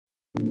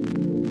What's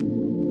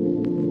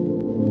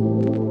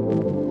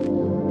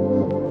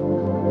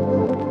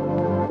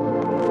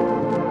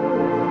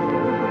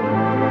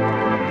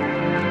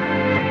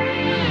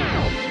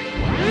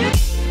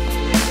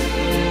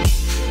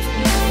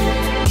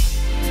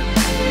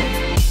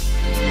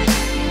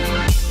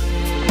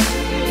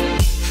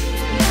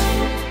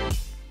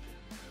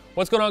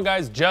going on,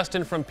 guys?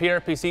 Justin from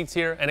PRP Seats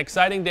here. An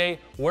exciting day.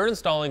 We're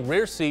installing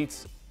rear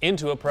seats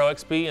into a Pro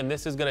XP, and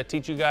this is going to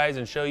teach you guys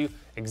and show you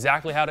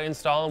exactly how to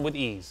install them with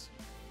ease.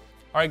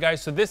 All right,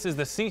 guys, so this is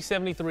the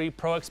C73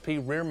 Pro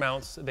XP rear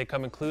mounts. They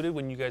come included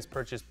when you guys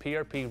purchase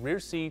PRP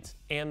rear seats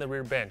and the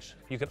rear bench.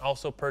 You can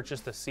also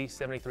purchase the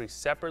C73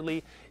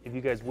 separately if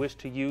you guys wish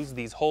to use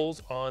these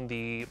holes on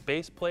the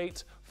base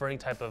plates for any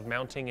type of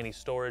mounting, any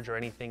storage or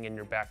anything in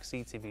your back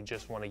seats if you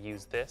just want to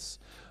use this.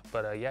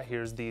 But yeah,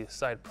 here's the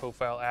side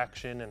profile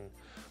action and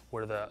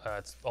where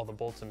all the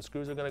bolts and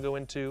screws are going to go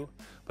into.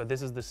 But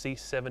this is the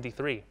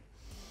C73.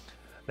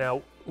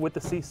 Now, with the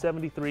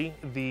C73,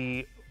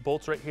 the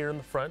bolts right here in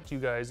the front, you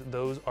guys,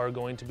 those are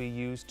going to be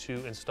used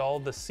to install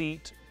the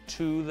seat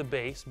to the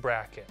base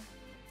bracket.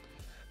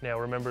 Now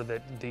remember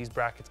that these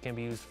brackets can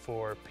be used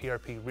for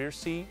PRP rear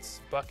seats,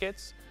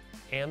 buckets,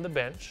 and the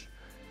bench.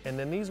 And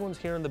then these ones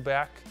here in the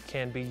back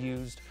can be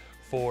used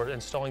for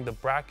installing the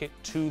bracket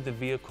to the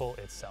vehicle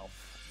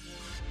itself.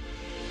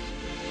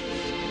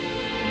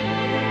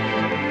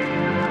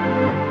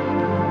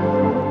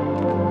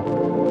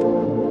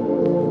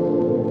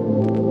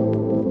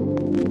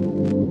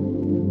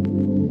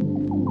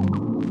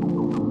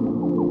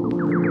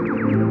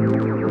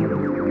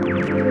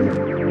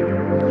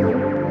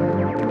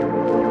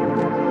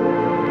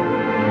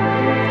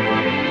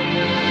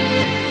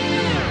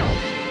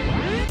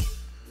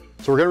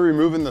 So we're going to be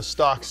removing the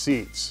stock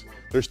seats.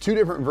 There's two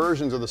different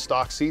versions of the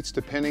stock seats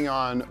depending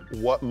on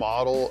what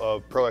model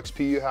of Pro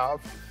XP you have.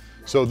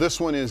 So this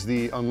one is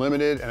the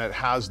Unlimited and it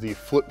has the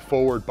flip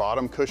forward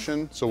bottom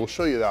cushion. So we'll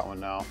show you that one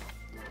now.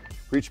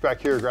 Reach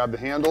back here, grab the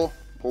handle,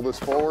 pull this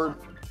forward,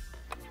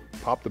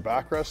 pop the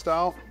backrest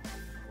out.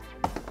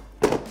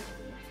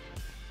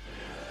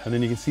 And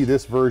then you can see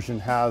this version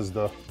has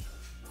the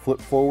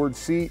flip forward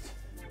seat.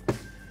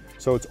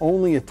 So it's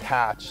only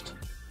attached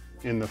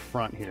in the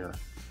front here.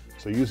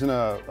 So using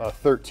a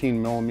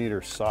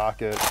 13mm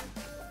socket,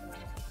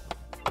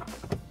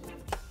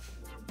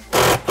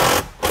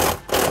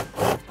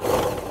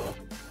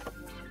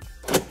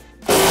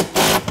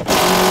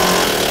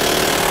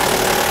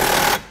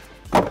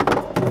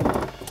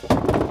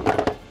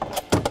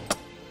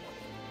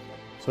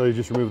 so you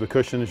just remove the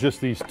cushion. It's just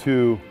these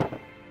two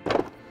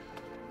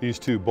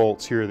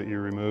bolts here that you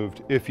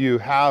removed. If you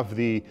have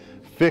the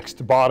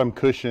fixed bottom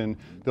cushion,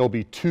 there'll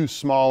be two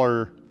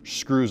smaller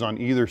screws on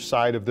either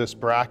side of this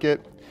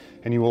bracket,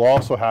 and you will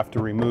also have to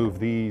remove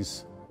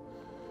these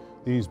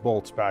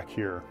bolts back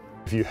here.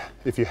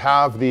 If you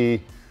have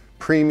the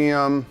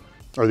premium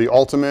or the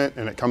ultimate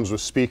and it comes with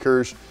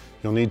speakers,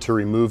 you'll need to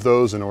remove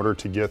those in order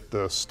to get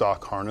the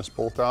stock harness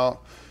bolt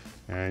out,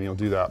 and you'll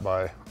do that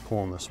by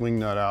pulling the swing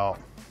nut out.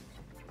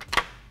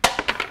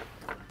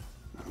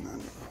 And then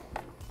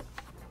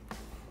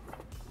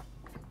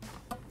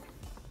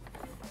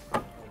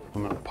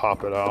I'm going to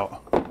pop it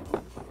out.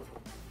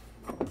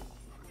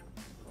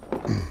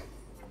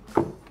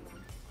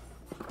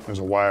 There's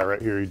a wire right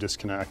here you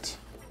disconnect,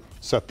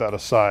 set that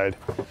aside.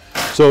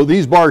 So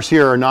these bars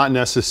here are not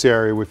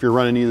necessary if you're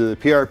running either the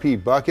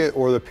PRP bucket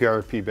or the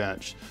PRP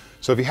bench.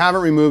 So if you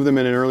haven't removed them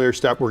in an earlier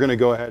step, we're gonna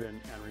go ahead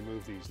and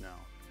remove these now.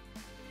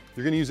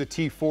 You're gonna use a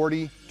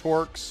T40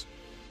 Torx.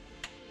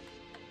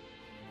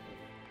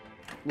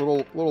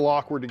 Little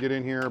awkward to get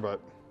in here, but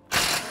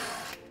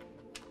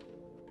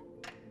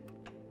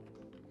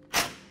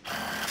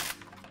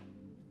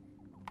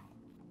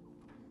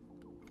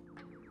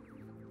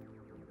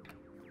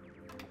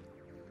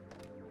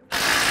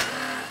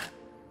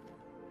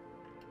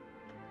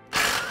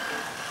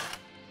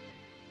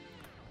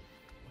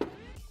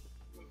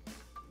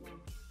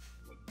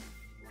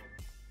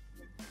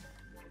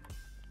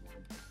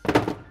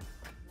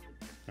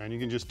and you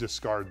can just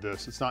discard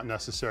this. It's not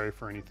necessary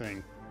for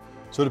anything.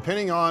 So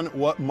depending on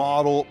what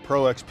model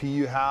Pro XP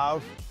you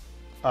have,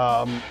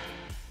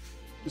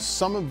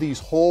 some of these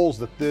holes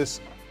that this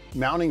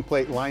mounting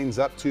plate lines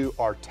up to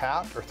are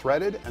tapped or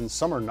threaded, and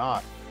some are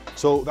not.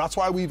 So that's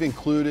why we've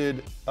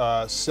included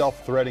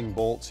self-threading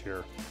bolts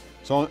here.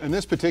 So in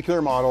this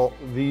particular model,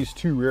 these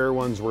two rear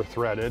ones were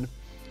threaded,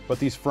 but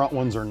these front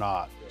ones are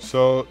not.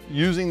 So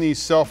using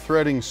these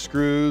self-threading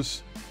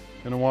screws,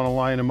 you're gonna wanna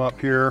line them up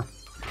here.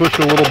 Push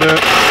a little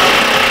bit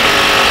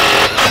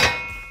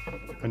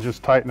and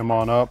just tighten them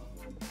on up.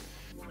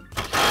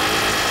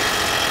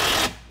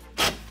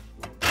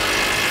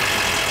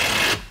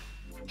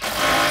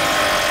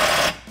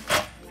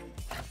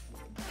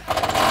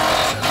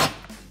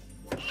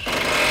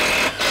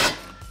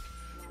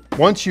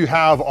 Once you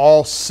have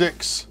all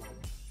 6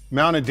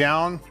 mounted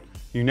down,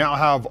 you now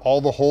have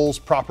all the holes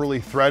properly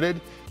threaded.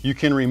 You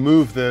can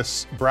remove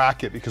this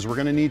bracket because we're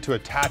going to need to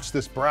attach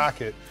this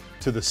bracket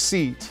to the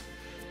seat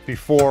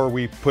before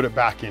we put it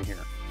back in here.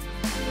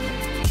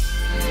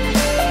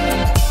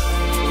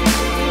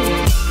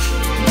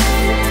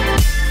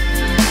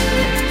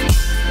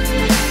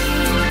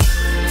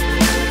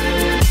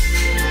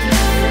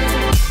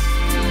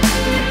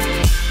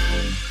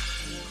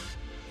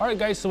 right,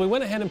 guys, so we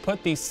went ahead and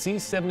put these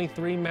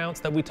C73 mounts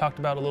that we talked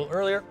about a little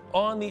earlier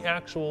on the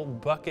actual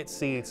bucket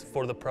seats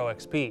for the Pro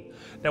XP.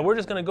 Now we're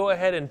just gonna go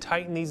ahead and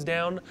tighten these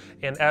down,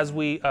 and as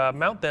we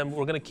mount them,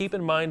 we're gonna keep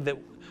in mind that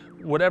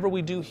whatever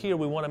we do here,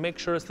 we wanna make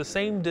sure it's the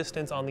same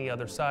distance on the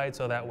other side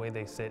so that way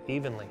they sit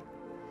evenly.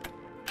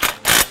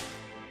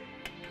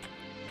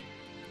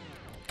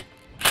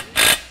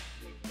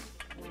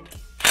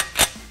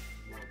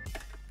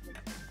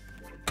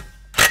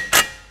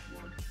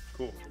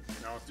 Cool.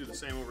 Now let's do the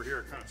same over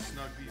here. Kind of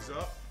snug these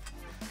up.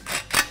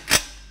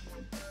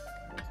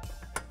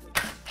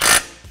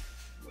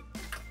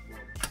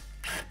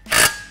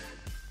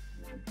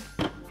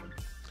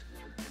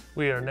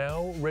 We are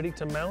now ready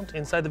to mount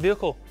inside the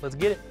vehicle. Let's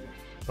get it.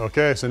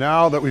 Okay, so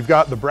now that we've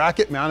got the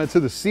bracket mounted to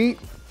the seat,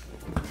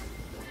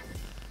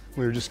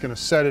 we're just going to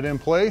set it in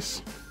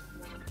place.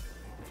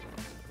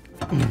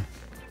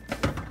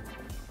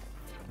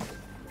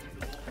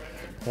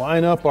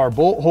 Line up our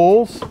bolt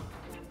holes.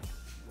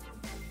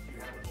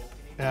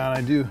 And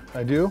I do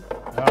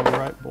have the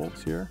right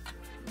bolts here.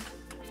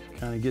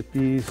 Kind of get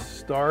these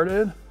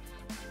started.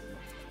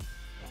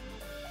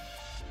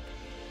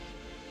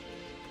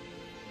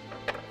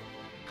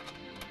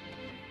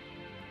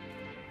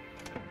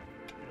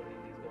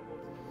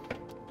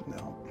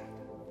 No.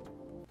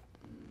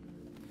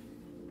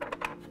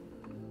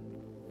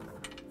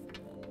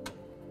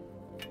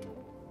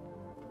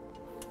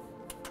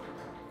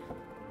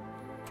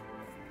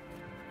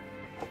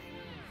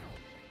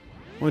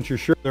 Once you're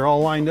sure they're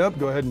all lined up,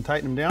 go ahead and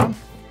tighten them down.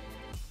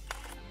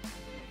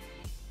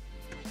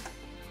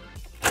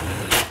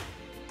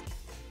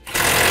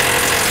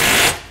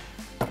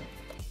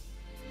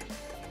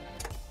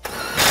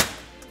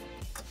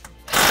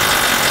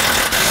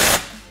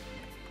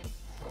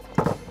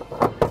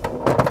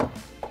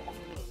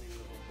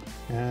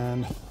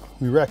 And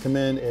we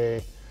recommend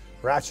a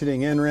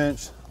ratcheting end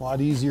wrench, a lot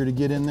easier to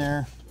get in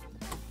there.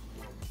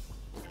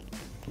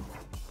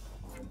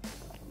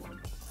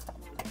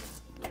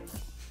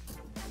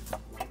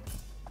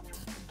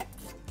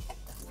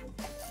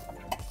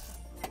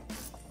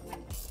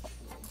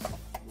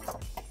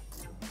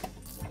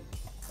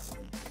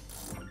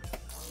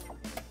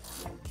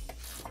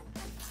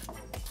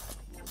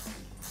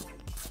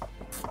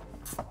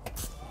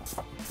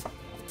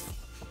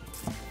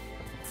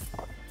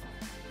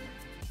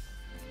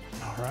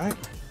 All right,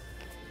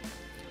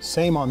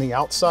 same on the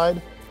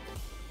outside.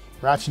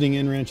 Ratcheting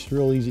end wrench is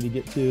real easy to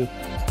get to.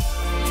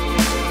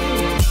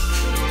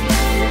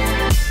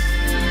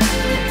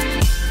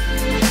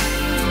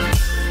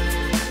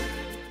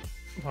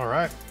 All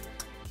right,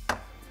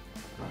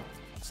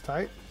 it's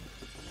tight,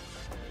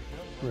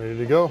 ready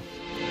to go.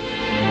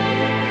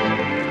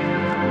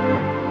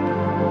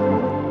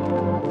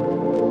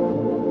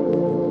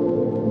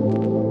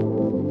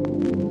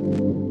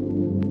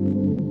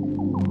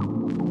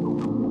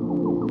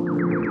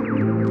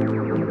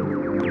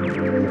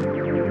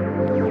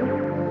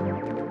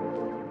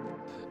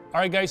 All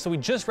right, guys, so we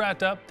just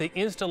wrapped up the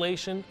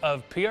installation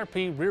of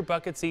PRP rear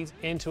bucket seats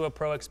into a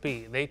Pro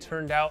XP. They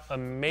turned out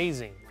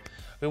amazing.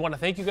 We want to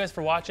thank you guys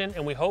for watching,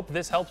 and we hope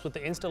this helps with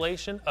the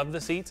installation of the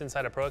seats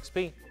inside a Pro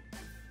XP.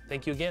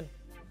 Thank you again.